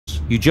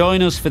you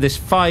join us for this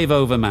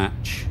 5-over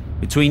match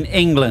between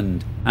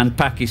England and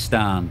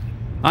Pakistan.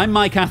 I'm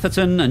Mike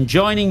Atherton, and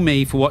joining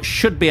me for what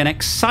should be an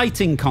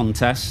exciting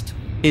contest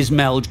is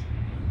Mel.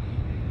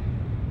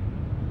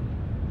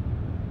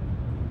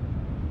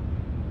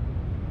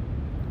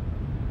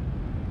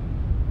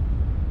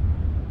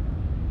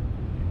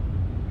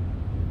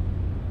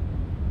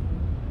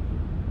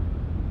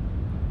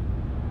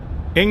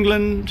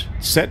 England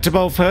set to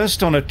bowl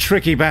first on a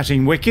tricky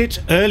batting wicket.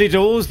 Early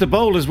doors, the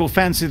bowlers will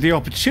fancy the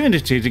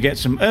opportunity to get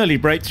some early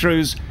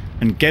breakthroughs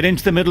and get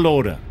into the middle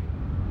order.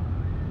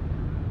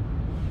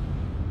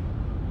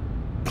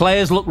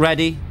 Players look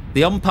ready,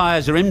 the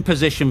umpires are in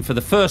position for the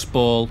first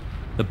ball.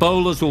 The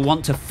bowlers will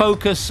want to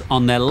focus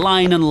on their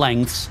line and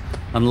lengths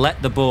and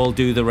let the ball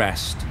do the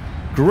rest.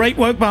 Great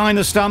work behind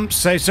the stumps,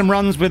 save some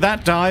runs with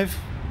that dive.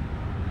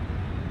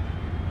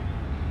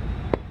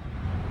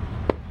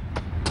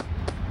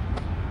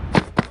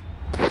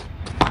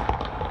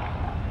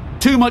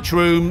 Too much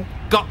room,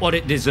 got what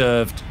it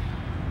deserved.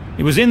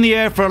 It was in the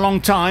air for a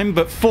long time,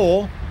 but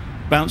 4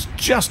 bounced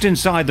just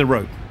inside the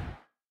rope.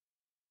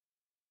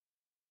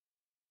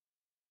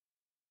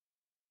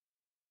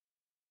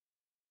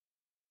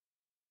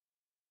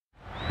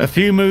 A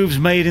few moves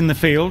made in the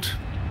field.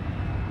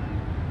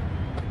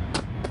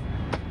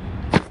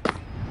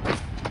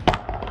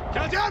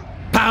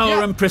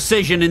 Power and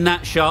precision in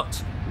that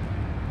shot.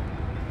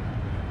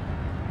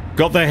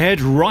 Got their head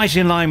right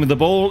in line with the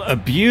ball. A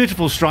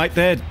beautiful strike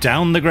there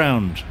down the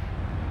ground.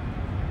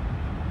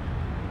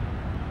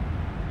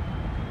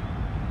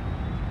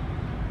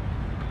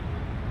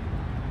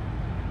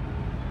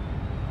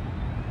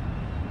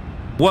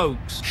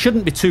 Woakes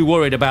shouldn't be too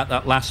worried about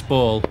that last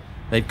ball.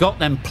 They've got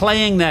them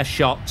playing their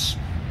shots,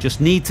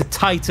 just need to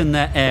tighten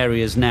their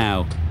areas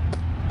now.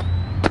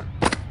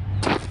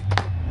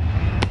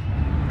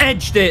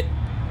 Edged it.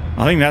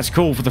 I think that's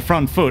cool for the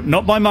front foot.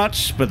 Not by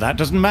much, but that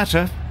doesn't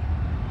matter.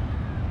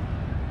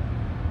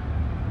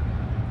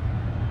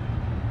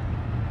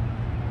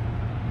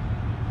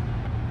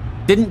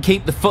 Didn't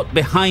keep the foot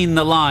behind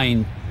the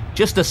line.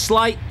 Just a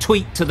slight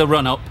tweak to the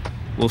run-up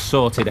will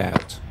sort it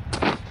out.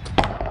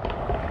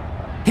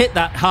 Hit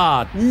that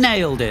hard,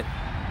 nailed it.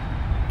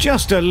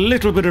 Just a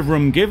little bit of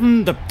room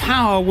given. The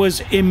power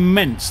was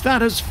immense.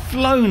 That has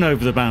flown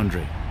over the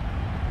boundary.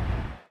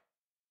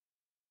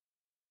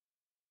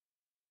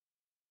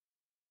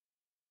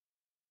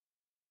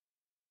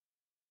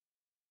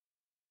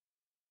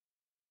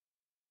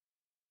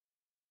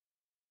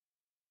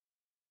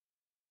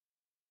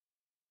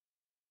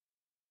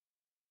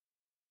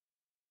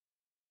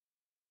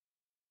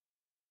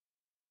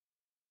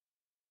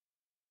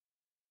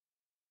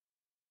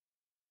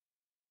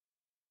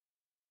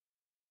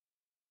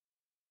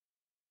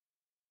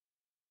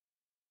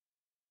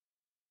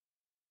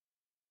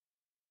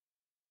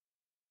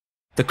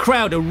 The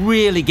crowd are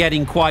really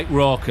getting quite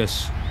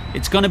raucous.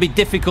 It's going to be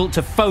difficult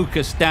to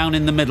focus down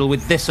in the middle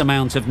with this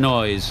amount of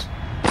noise.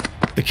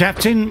 The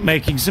captain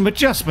making some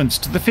adjustments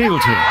to the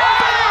field here.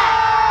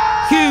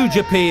 Huge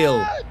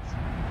appeal.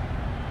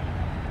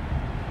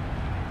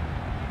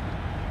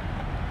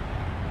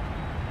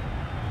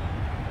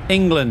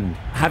 England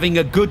having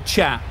a good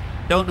chat.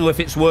 Don't know if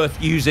it's worth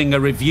using a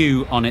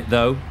review on it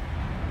though.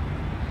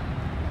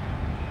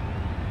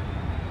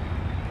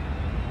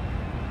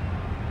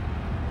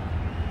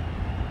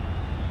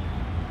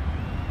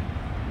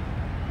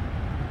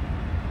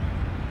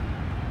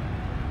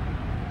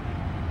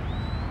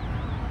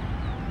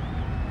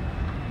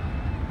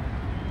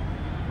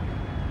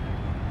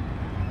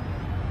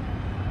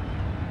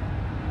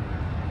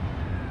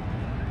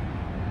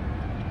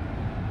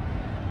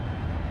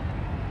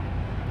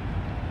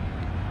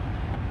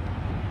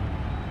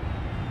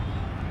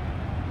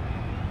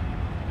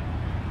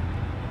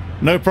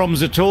 No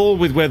problems at all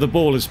with where the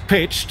ball is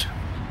pitched.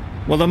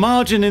 Well, the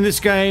margin in this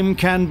game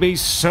can be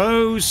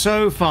so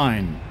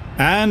fine.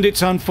 And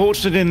it's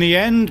unfortunate in the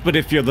end, but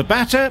if you're the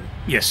batter,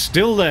 you're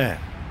still there.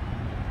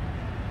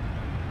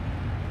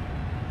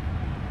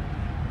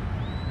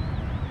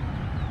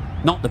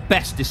 Not the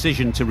best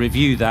decision to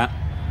review that.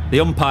 The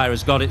umpire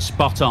has got it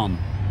spot on.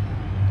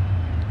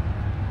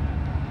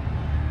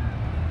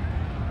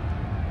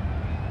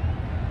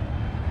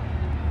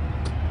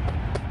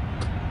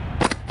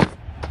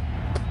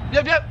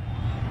 Yep.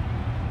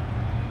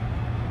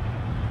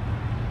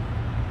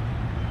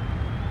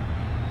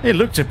 It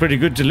looked a pretty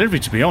good delivery,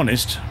 to be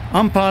honest.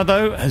 Umpire,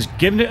 though, has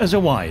given it as a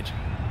wide.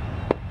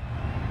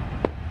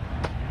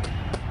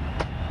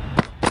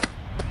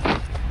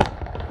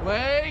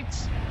 Wait.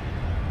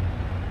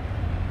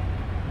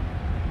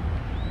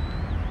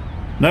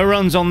 No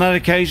runs on that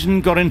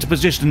occasion. Got into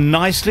position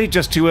nicely,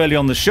 just too early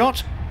on the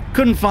shot.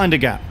 Couldn't find a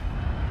gap.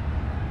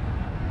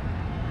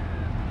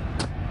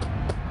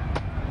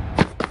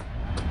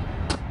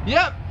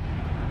 Yep.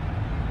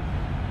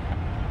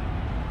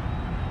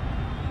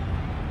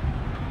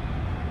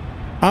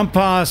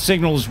 Umpire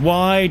signals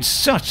wide.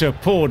 Such a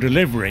poor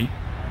delivery.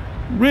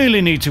 Really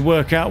need to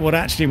work out what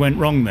actually went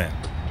wrong there.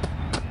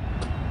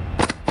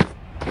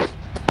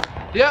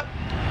 Yep.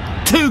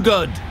 Too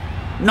good.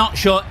 Not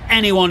sure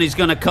anyone is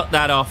going to cut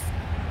that off.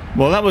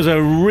 Well, that was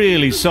a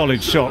really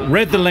solid shot.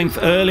 Read the length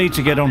early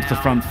to get onto the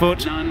front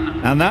foot,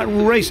 and that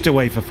raced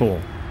away for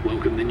 4.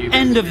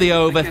 End of the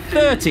over,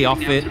 30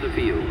 off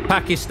it.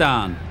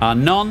 Pakistan are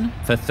none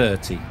for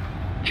 30.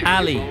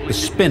 Ali, the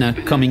spinner,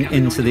 coming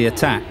into the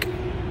attack.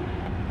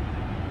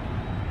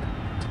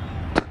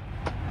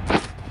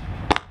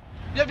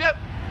 Yep.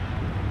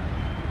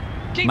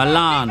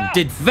 Milan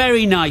did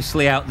very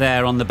nicely out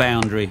there on the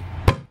boundary.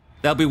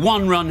 There'll be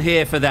 1 run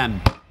here for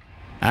them.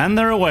 And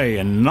they're away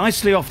and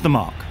nicely off the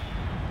mark.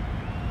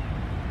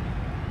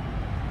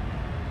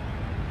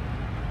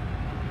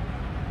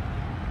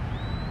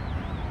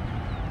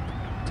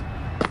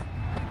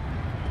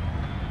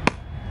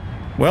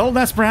 Well,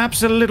 that's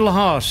perhaps a little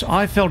harsh.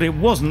 I felt it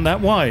wasn't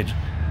that wide.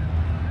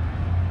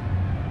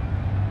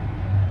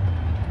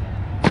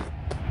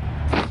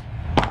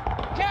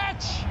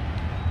 Catch!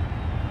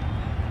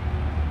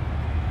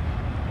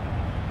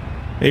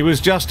 It was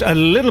just a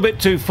little bit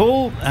too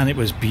full, and it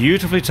was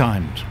beautifully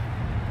timed.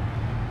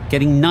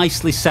 Getting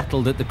nicely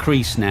settled at the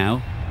crease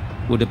now.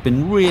 Would have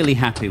been really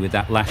happy with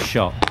that last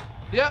shot.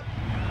 Yep.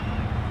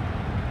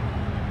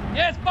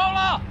 Yes,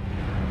 bowler!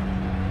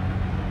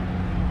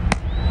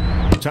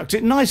 Tucked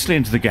it nicely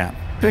into the gap.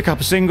 Pick up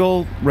a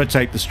single,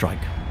 rotate the strike.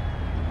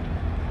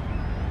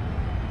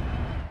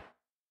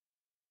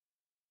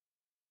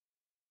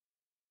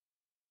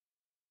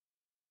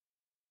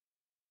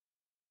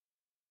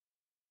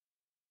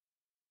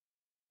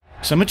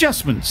 Some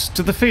adjustments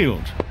to the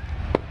field.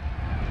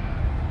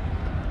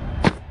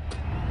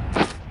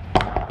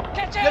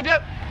 Catch it!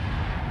 Yep.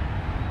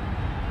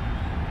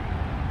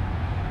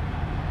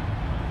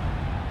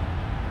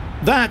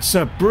 That's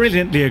a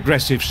brilliantly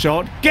aggressive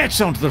shot. Gets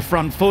onto the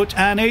front foot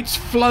and it's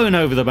flown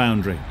over the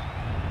boundary.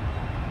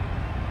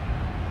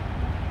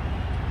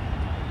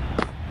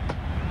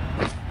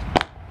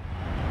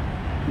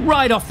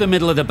 Right off the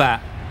middle of the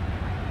bat.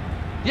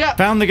 Yep.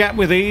 Found the gap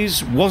with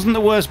ease. Wasn't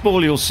the worst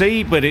ball you'll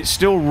see, but it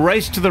still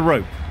raced to the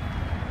rope.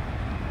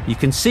 You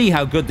can see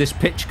how good this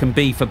pitch can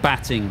be for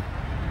batting.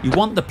 You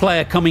want the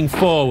player coming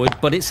forward,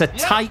 but it's a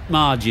tight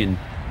margin.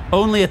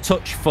 Only a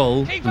touch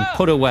full and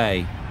put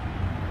away.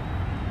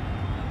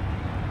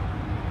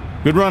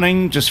 Good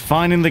running, just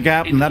finding the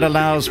gap, and that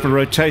allows for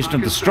rotation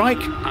of the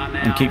strike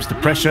and keeps the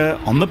pressure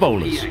on the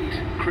bowlers.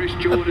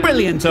 A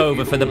brilliant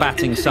over for the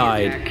batting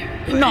side.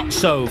 Not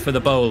so for the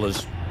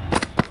bowlers.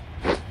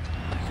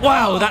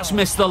 Wow, that's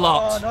missed the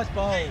lot. Nice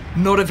ball.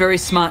 Not a very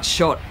smart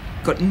shot.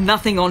 Got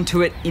nothing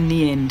onto it in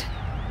the end.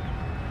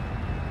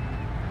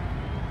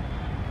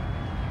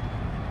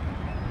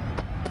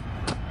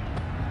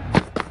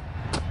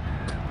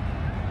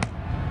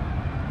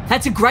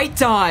 That's a great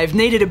dive.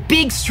 Needed a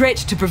big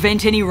stretch to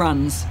prevent any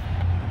runs.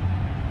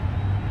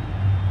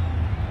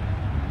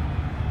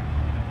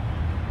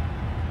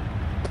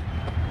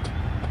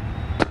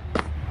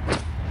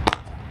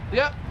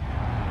 Yep.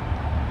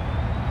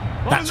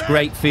 That's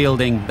great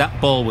fielding.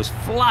 That ball was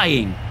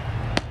flying.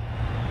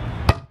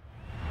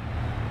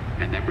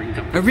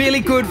 A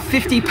really good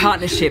 50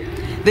 partnership.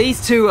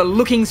 These two are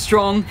looking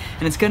strong,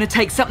 and it's going to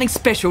take something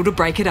special to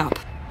break it up.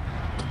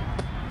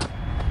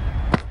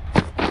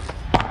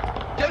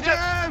 Catch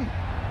him!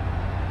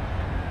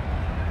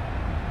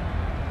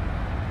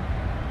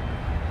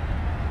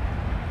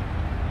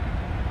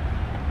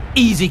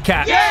 Easy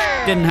catch.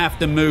 Didn't have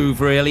to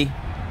move, really.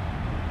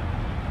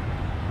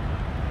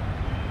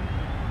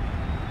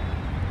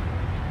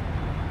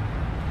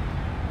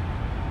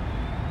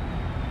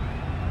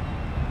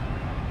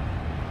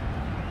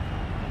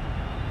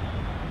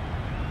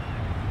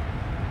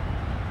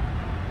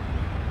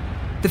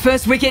 The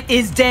first wicket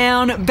is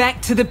down, back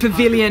to the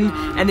pavilion,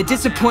 and the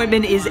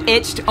disappointment is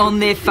etched on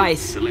their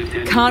face.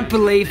 Can't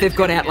believe they've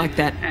got out like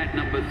that. At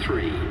number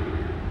 3.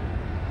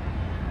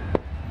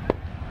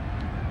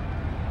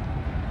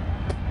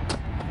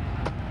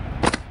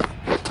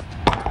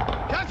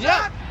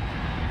 Yep.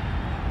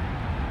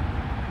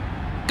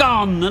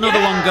 Gone.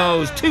 Another one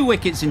goes. 2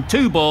 wickets in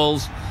 2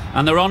 balls,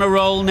 and they're on a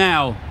roll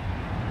now.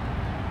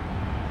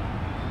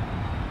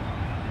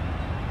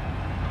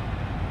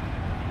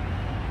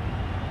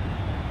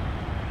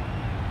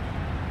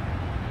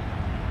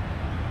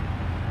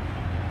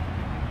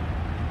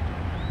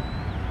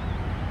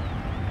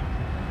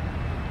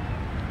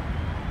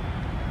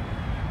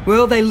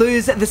 Well, they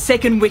lose the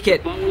second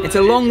wicket. It's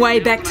a long way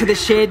back to the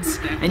sheds,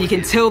 and you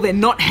can tell they're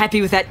not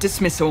happy with that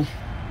dismissal.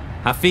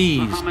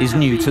 Hafiz is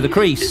new to the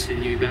crease.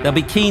 They'll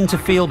be keen to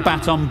field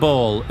bat on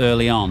ball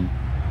early on.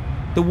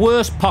 The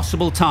worst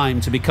possible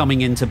time to be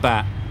coming into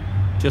bat.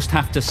 Just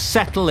have to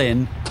settle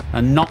in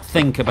and not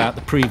think about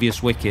the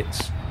previous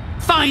wickets.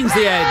 Finds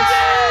the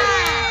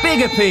edge.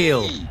 Big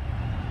appeal.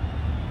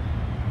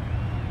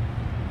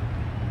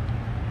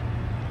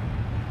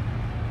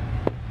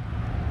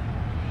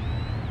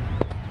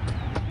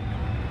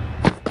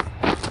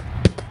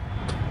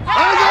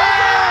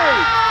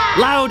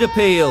 Loud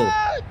appeal.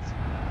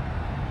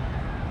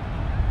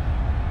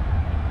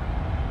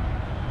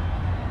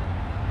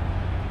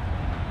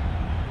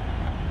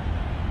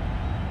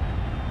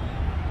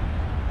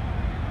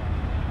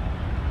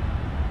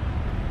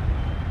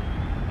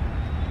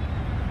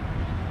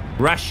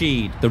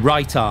 Rashid, the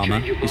right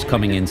armour, is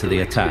coming into the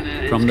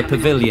attack from the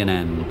pavilion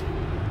end.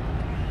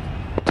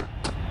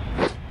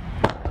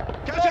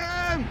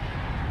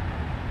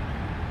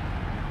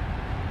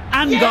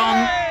 And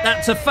gone.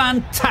 That's a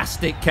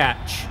fantastic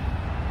catch.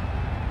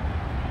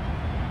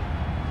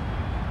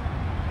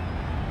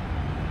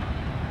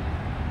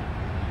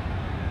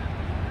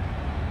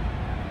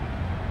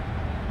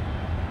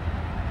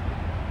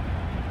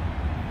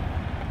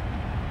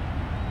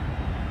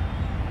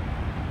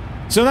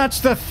 So that's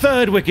the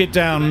third wicket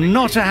down.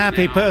 Not a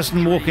happy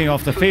person walking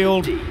off the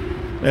field.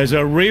 There's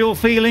a real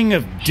feeling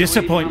of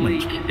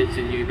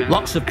disappointment.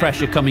 Lots of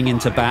pressure coming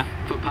into bat.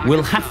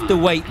 Will have to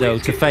wait though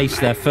to face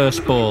their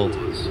first ball.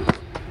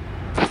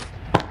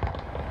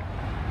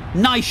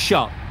 Nice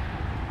shot.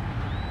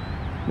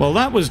 Well,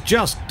 that was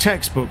just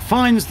textbook.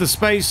 Finds the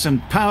space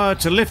and power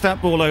to lift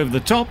that ball over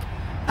the top,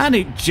 and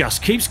it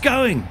just keeps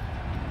going.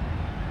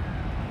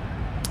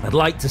 I'd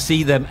like to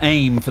see them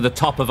aim for the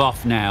top of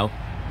off now.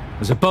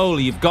 As a bowler,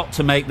 you've got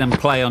to make them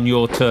play on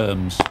your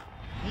terms.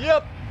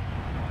 Yep.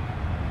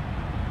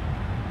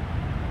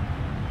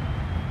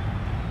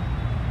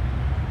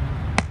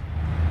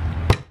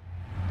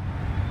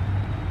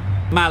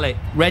 Malik,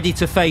 ready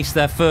to face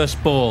their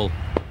first ball.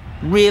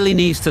 Really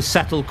needs to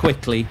settle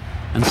quickly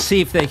and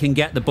see if they can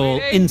get the ball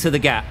into the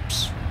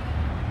gaps.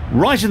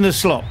 Right in the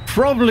slot.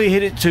 Probably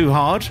hit it too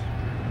hard.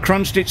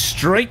 Crunched it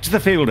straight to the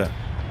fielder.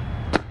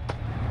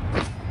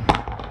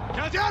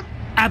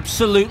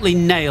 Absolutely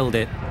nailed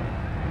it.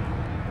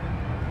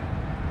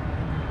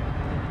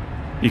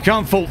 You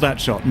can't fault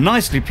that shot.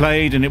 Nicely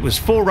played, and it was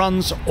 4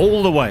 runs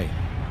all the way.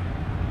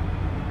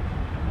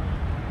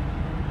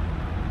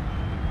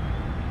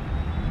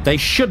 They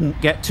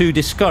shouldn't get too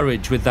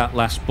discouraged with that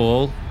last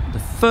ball. The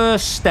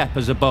first step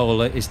as a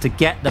bowler is to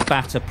get the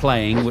batter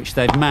playing, which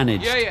they've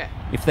managed.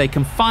 If they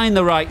can find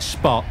the right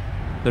spot,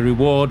 the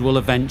reward will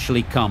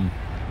eventually come.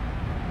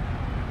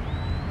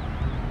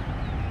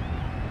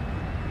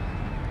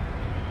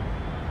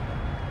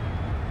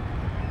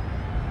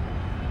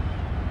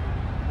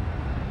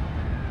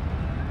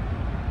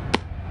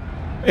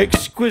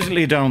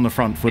 Exquisitely down the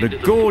front foot. A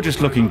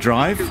gorgeous looking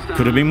drive.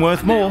 Could have been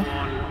worth more.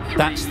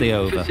 That's the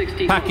over.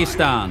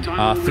 Pakistan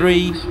are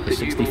 3 for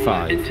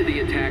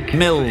 65.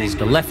 Mills,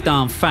 the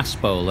left-arm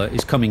fast bowler,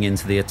 is coming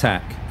into the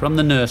attack from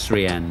the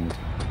nursery end.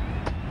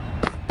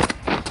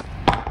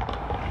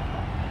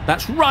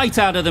 That's right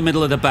out of the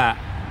middle of the bat.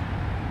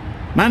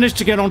 Managed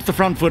to get onto the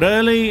front foot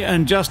early,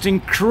 and just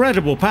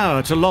incredible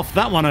power to loft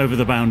that one over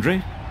the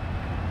boundary.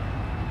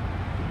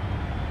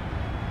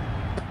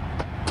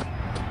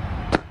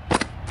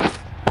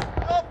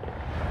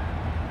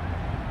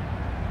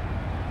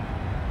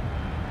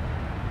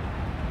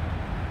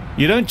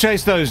 You don't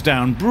chase those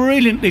down.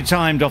 Brilliantly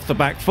timed off the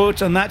back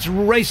foot, and that's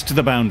raced to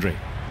the boundary.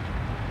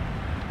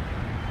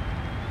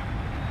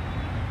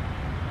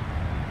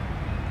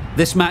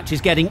 This match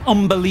is getting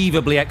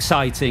unbelievably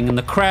exciting, and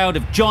the crowd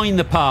have joined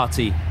the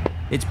party.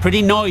 It's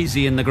pretty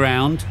noisy in the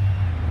ground.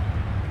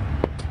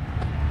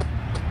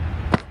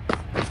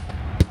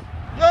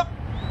 Yep.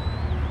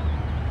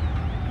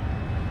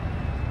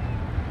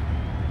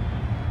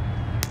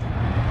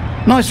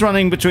 Nice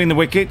running between the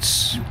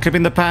wickets.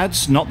 Clipping the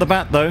pads, not the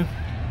bat though.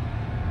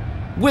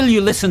 Will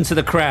you listen to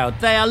the crowd?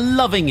 They are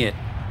loving it.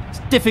 It's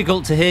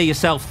difficult to hear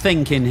yourself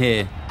think in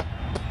here.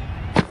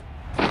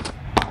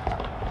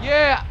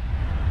 Yeah.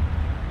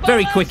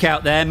 Very quick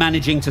out there,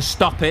 managing to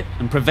stop it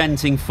and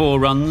preventing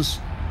 4 runs.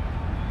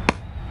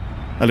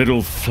 A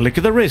little flick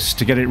of the wrist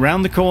to get it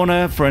round the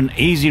corner for an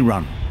easy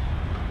run.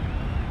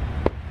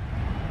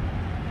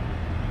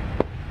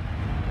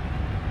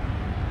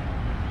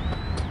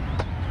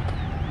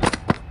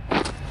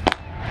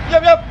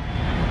 Yep, yep.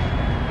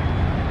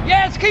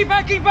 Yes,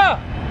 keeper, keeper.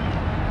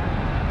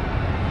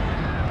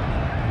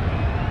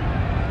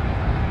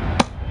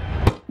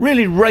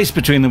 Really raced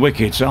between the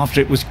wickets after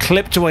it was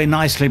clipped away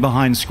nicely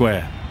behind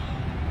square.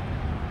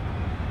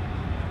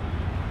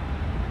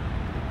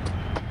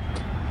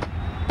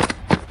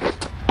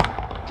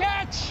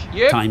 Catch.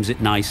 Yep. Times it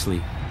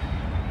nicely.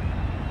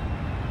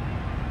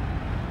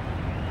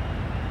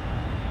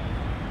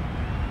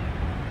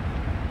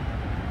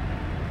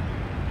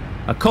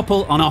 A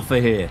couple on offer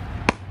here.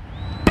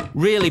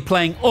 Really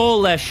playing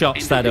all their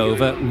shots that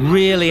over.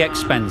 Really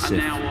expensive.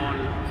 Now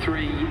on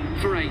 3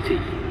 for 80.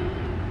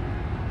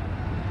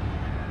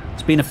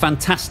 It's been a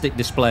fantastic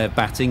display of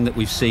batting that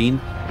we've seen.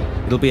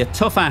 It'll be a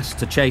tough ask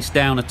to chase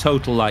down a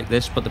total like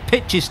this, but the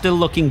pitch is still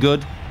looking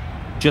good.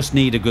 Just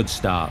need a good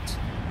start.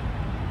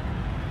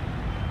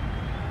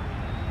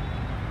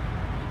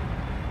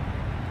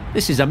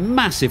 This is a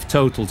massive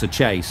total to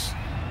chase.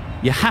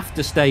 You have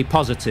to stay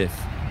positive,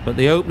 but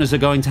the openers are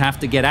going to have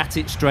to get at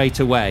it straight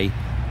away.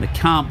 There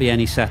can't be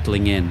any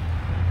settling in.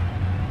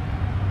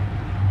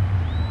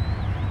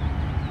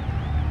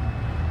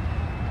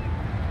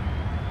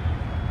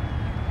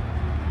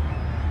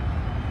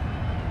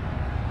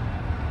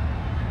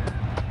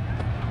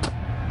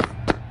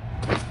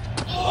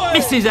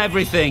 Misses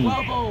everything.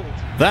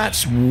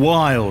 That's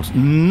wild.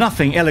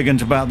 Nothing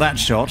elegant about that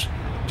shot.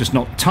 Just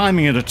not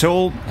timing it at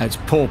all. It's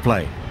poor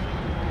play.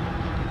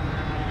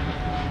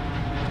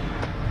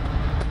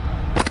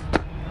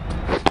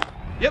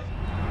 Yep.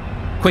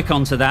 Quick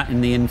onto that in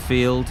the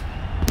infield.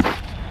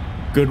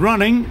 Good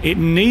running. It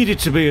needed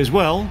to be as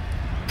well.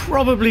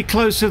 Probably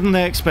closer than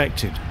they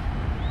expected.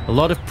 A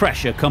lot of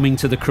pressure coming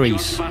to the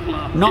crease.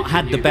 Not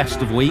had the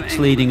best of weeks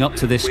leading up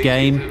to this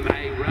game,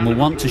 and will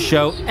want to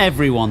show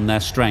everyone their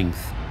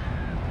strength.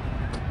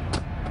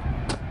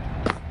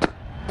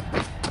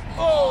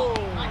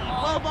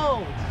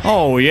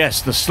 Oh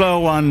yes, the slow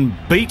one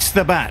beats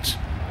the bat.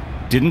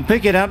 Didn't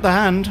pick it out the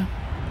hand.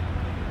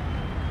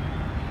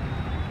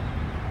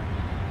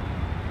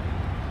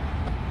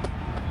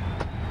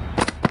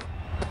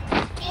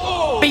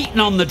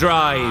 Beaten on the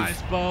drive.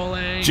 Nice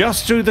bowling.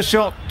 Just threw the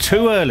shot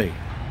too early.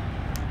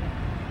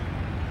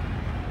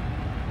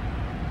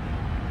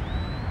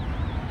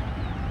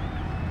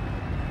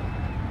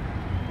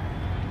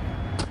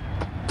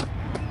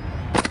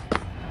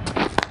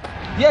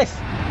 Yes.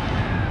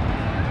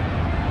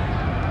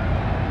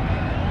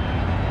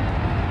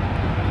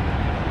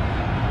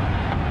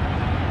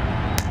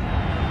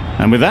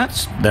 And with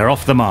that, they're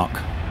off the mark.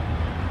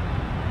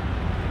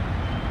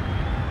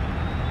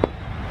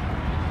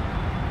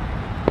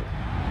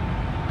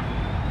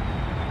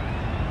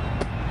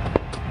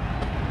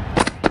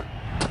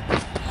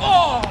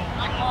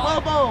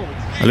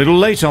 A little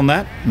late on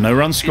that, no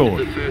run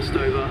scored.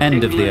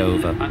 End of the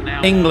over.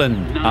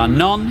 England are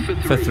none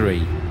for 3.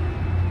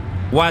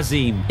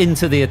 Wasim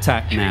into the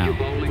attack now,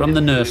 from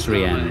the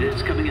nursery end.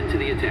 It's coming into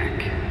the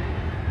attack.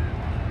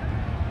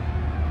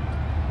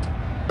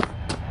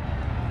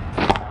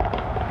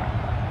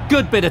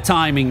 Good bit of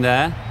timing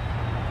there.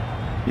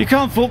 You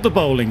can't fault the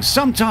bowling.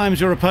 Sometimes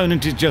your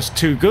opponent is just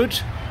too good.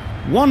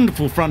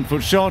 Wonderful front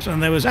foot shot,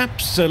 and there was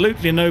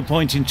absolutely no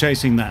point in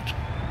chasing that.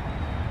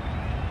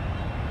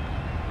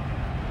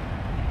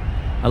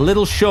 A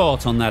little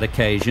short on that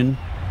occasion.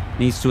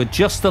 Needs to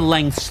adjust the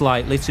length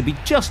slightly to be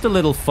just a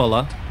little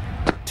fuller.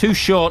 Too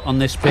short on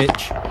this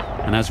pitch,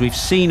 and as we've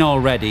seen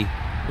already,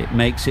 it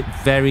makes it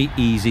very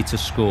easy to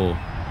score.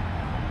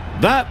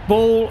 That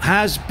ball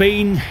has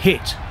been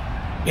hit.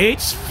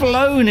 It's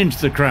flown into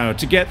the crowd.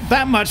 To get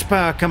that much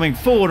power coming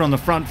forward on the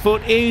front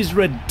foot is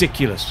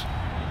ridiculous.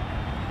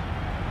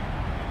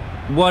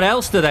 What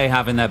else do they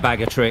have in their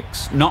bag of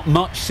tricks? Not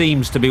much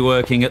seems to be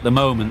working at the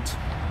moment.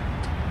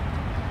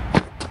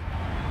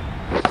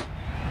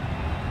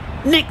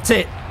 Nicked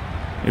it!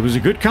 It was a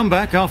good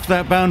comeback after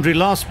that boundary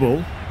last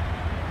ball.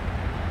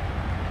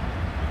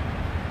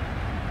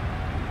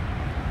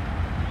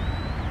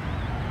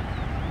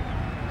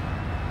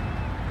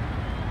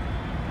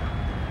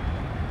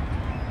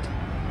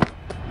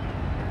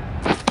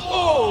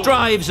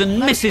 Drives and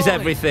misses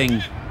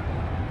everything.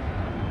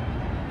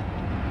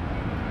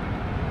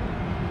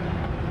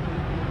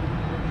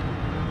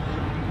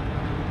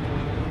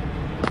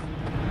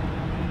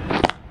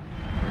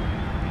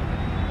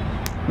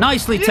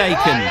 Nicely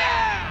taken.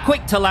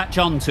 Quick to latch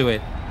onto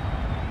it.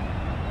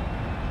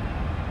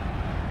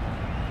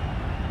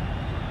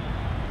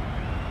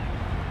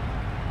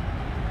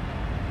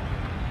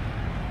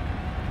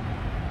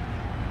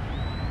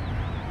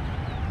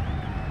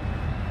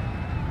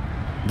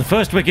 The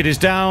first wicket is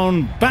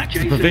down, back to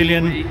the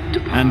pavilion,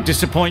 and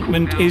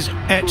disappointment is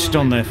etched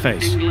on their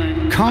face.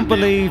 Can't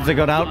believe they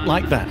got out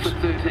like that.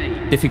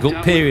 Difficult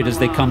period as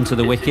they come to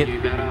the wicket.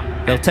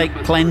 They'll take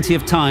plenty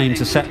of time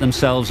to set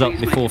themselves up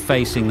before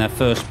facing their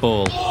first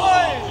ball.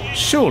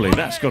 Surely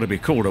that's got to be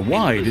called a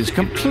wide. It's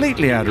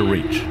completely out of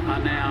reach.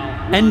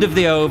 End of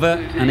the over,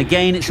 and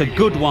again it's a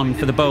good one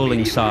for the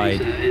bowling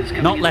side.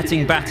 Not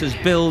letting batters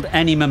build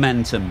any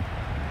momentum.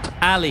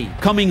 Ali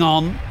coming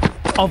on,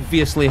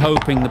 obviously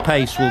hoping the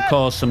pace will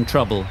cause some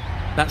trouble.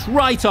 That's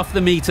right off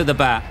the meat of the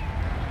bat.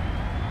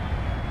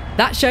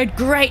 That showed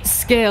great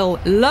skill,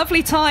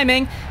 lovely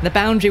timing. The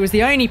boundary was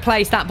the only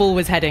place that ball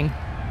was heading.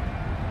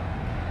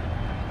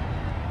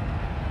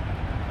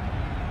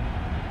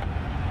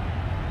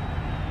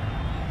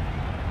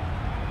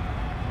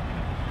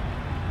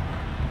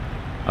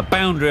 A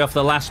boundary off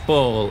the last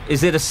ball.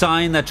 Is it a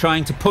sign they're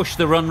trying to push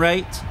the run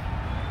rate?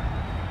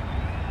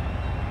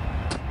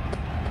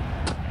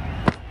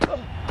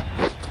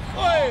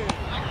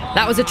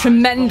 That was a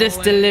tremendous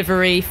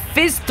delivery.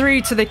 Fizzed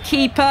through to the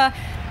keeper.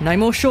 No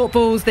more short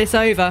balls this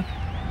over.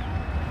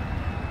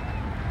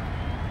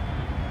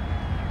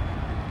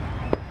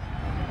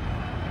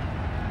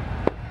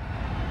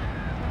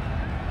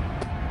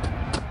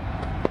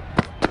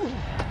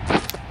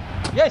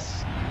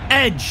 Yes.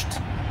 Edged.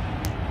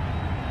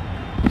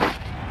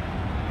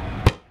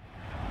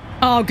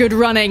 Oh, good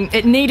running.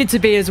 It needed to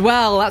be as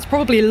well. That's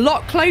probably a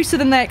lot closer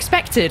than they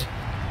expected.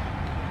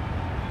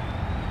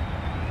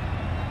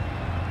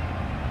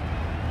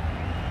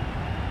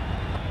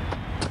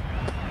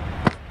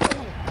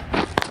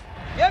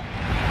 Yep.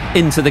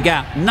 Into the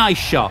gap. Nice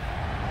shot.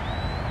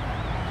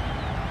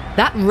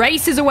 That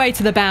races away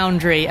to the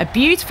boundary. A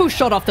beautiful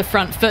shot off the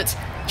front foot.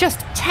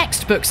 Just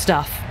textbook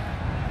stuff.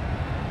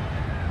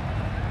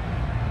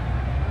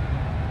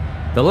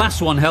 The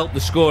last one helped the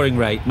scoring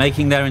rate,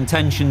 making their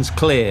intentions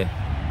clear.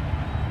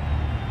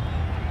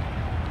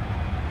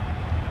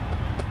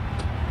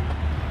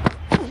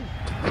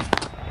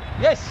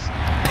 Yes.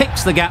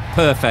 Picks the gap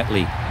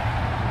perfectly.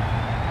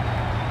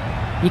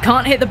 You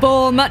can't hit the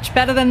ball much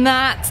better than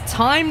that.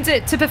 Timed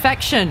it to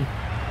perfection.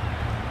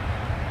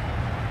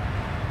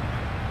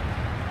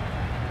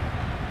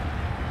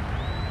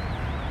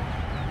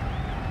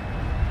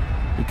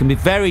 It can be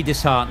very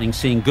disheartening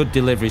seeing good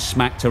deliveries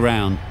smacked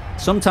around.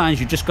 Sometimes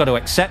you just got to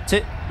accept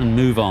it and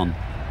move on.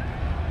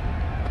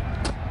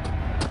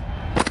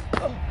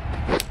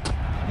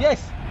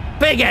 Yes.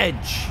 Big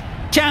edge!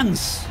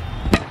 Chance!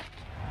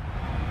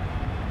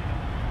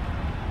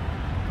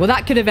 Well,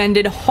 that could have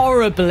ended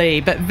horribly,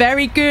 but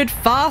very good.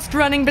 Fast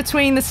running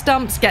between the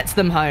stumps gets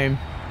them home.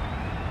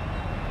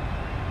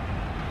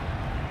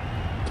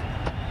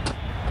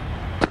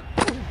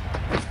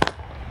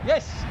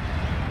 Yes.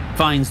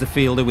 Finds the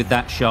fielder with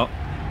that shot.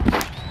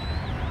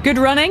 Good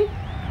running.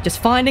 Just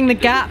finding the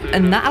gap,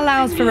 and that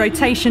allows for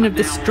rotation of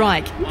the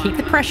strike. Keep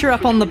the pressure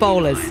up on the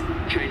bowlers.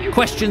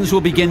 Questions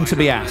will begin to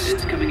be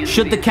asked.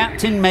 Should the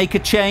captain make a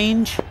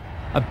change?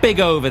 A big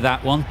over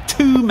that one.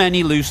 Too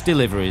many loose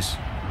deliveries.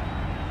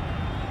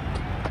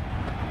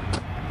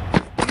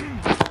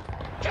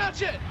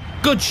 Catch it.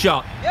 Good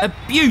shot. A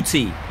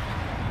beauty.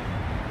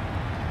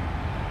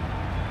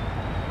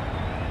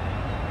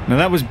 Now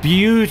that was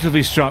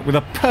beautifully struck with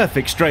a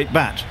perfect straight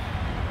bat.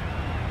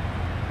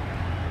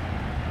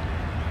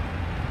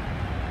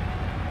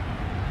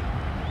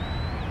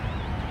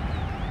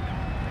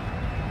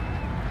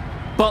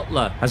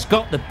 Buttler has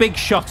got the big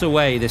shot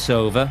away this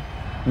over.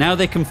 Now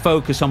they can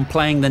focus on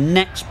playing the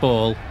next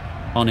ball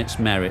on its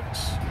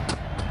merits.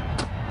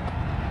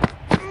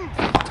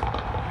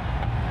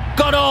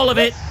 Got all of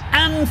it,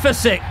 and for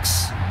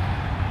 6.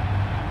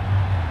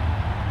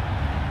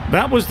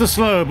 That was the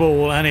slow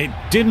ball and it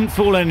didn't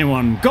fool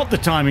anyone. Got the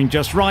timing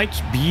just right.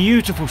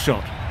 Beautiful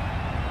shot.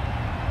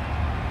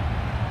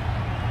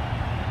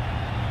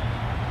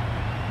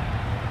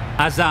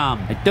 Azam,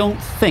 I don't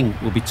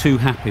think will be too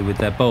happy with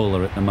their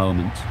bowler at the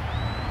moment.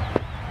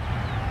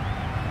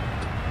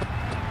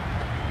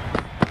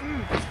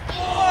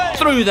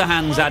 Threw the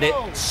hands at it,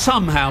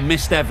 somehow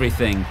missed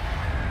everything.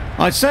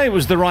 I'd say it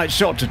was the right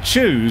shot to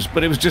choose,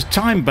 but it was just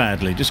timed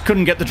badly. Just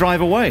couldn't get the drive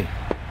away.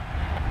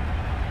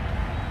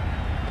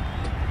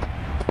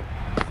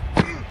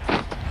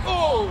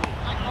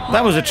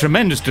 That was a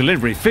tremendous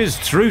delivery. Fizzed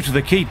through to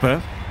the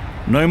keeper.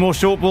 No more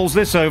short balls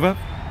this over.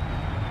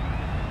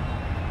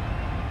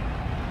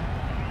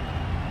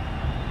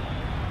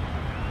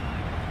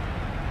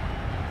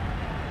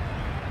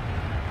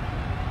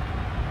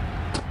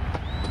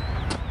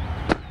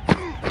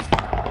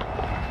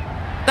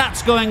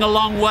 That's going a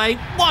long way.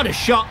 What a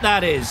shot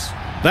that is.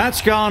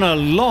 That's gone a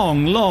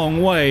long,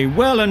 long way.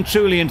 Well and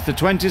truly into the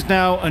 20s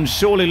now and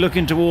surely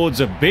looking towards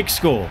a big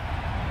score.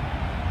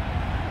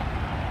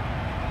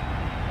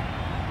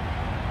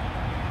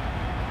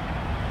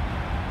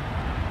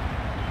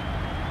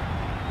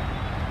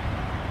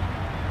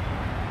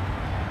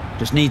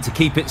 Just need to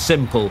keep it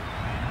simple.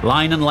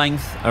 Line and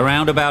length, a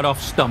roundabout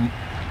off stump,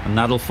 and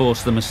that'll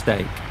force the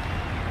mistake.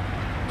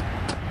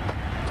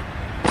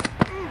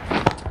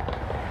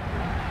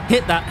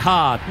 Hit that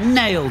hard,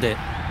 nailed it.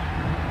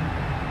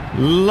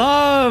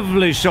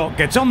 Lovely shot.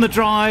 Gets on the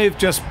drive,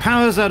 just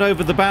powers that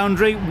over the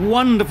boundary.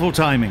 Wonderful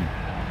timing.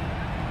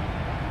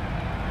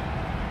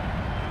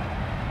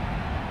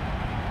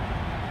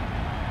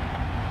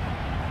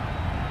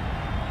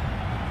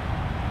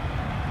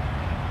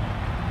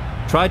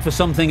 Tried for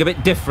something a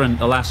bit different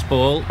the last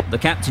ball. The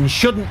captain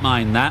shouldn't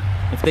mind that.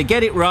 If they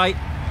get it right,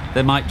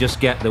 they might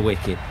just get the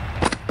wicket.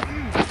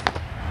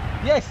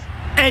 Yes.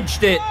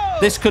 Edged it.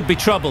 This could be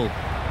trouble.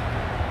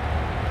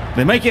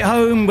 They make it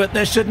home, but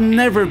there should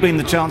never have been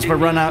the chance for a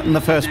run out in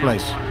the first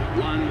place.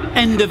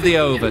 End of the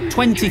over,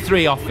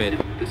 23 off it.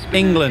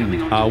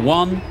 England are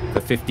 1 for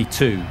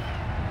 52.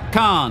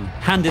 Khan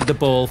handed the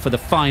ball for the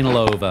final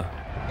over.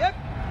 Yep.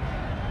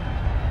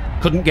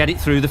 Couldn't get it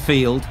through the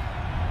field.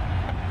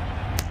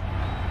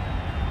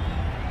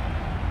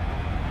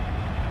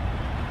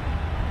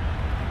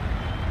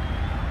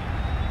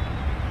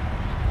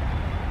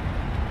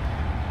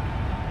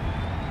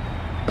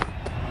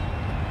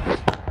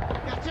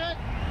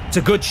 It's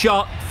a good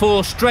shot,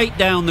 4 straight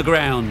down the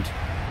ground.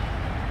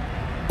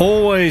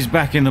 Always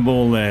back in the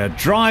ball there.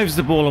 Drives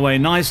the ball away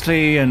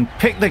nicely and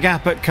picked the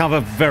gap at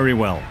cover very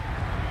well.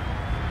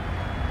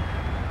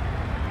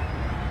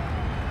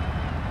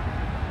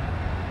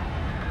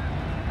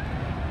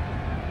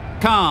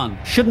 Khan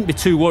shouldn't be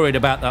too worried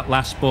about that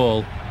last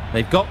ball.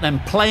 They've got them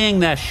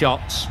playing their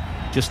shots,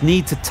 just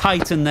need to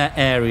tighten their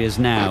areas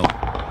now.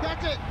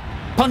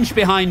 Punch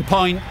behind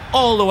point,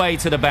 all the way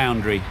to the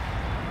boundary.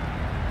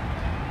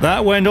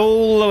 That went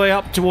all the way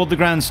up toward the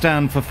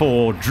grandstand for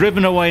 4,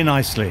 driven away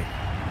nicely.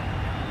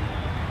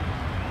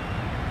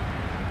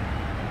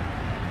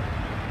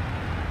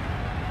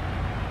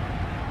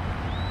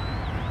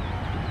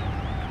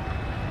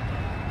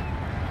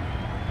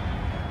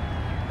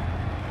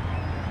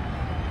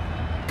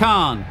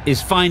 Khan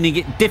is finding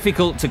it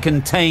difficult to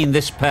contain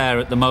this pair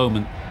at the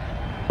moment.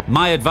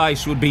 My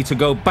advice would be to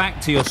go back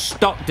to your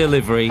stock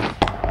delivery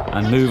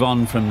and move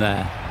on from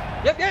there.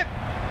 Yep, yep.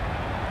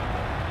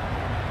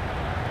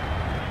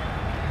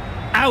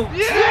 Out!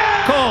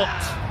 Yeah!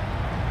 Caught!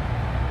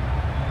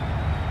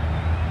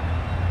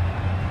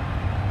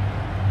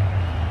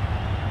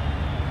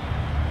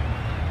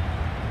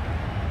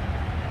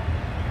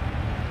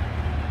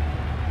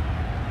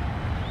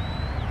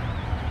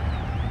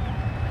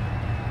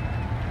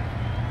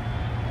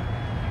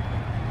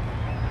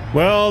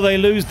 Well, they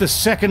lose the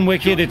second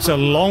wicket. It's a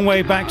long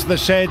way back to the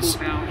sheds,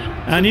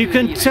 and you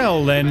can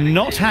tell they're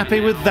not happy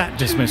with that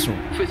dismissal.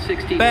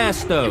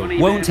 Bairstow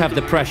won't have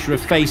the pressure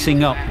of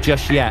facing up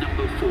just yet.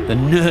 The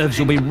nerves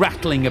will be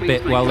rattling a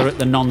bit while they're at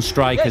the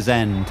non-striker's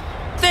end.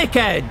 Thick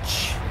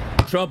edge!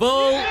 Trouble!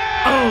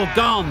 Oh,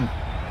 gone!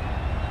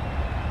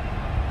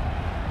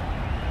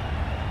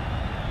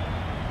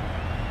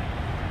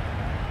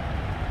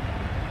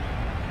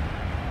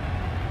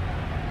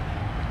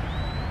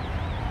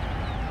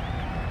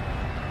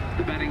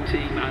 The batting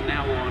team are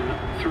now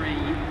on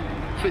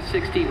 3 for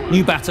 61.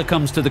 New batter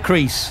comes to the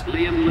crease.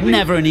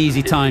 Never an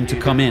easy time to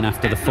come in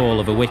after the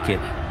fall of a wicket.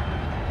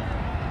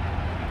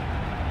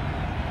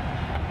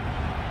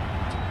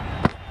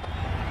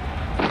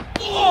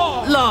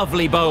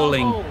 Lovely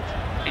bowling.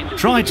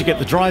 Tried to get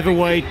the drive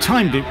away,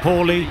 timed it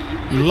poorly,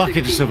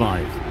 lucky to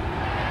survive.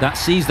 That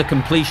sees the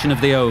completion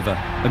of the over.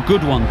 A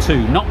good one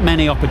too, not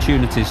many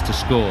opportunities to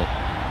score.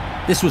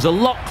 This was a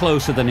lot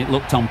closer than it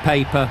looked on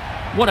paper.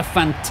 What a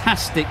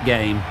fantastic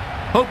game.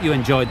 Hope you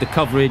enjoyed the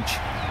coverage.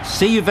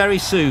 See you very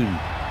soon.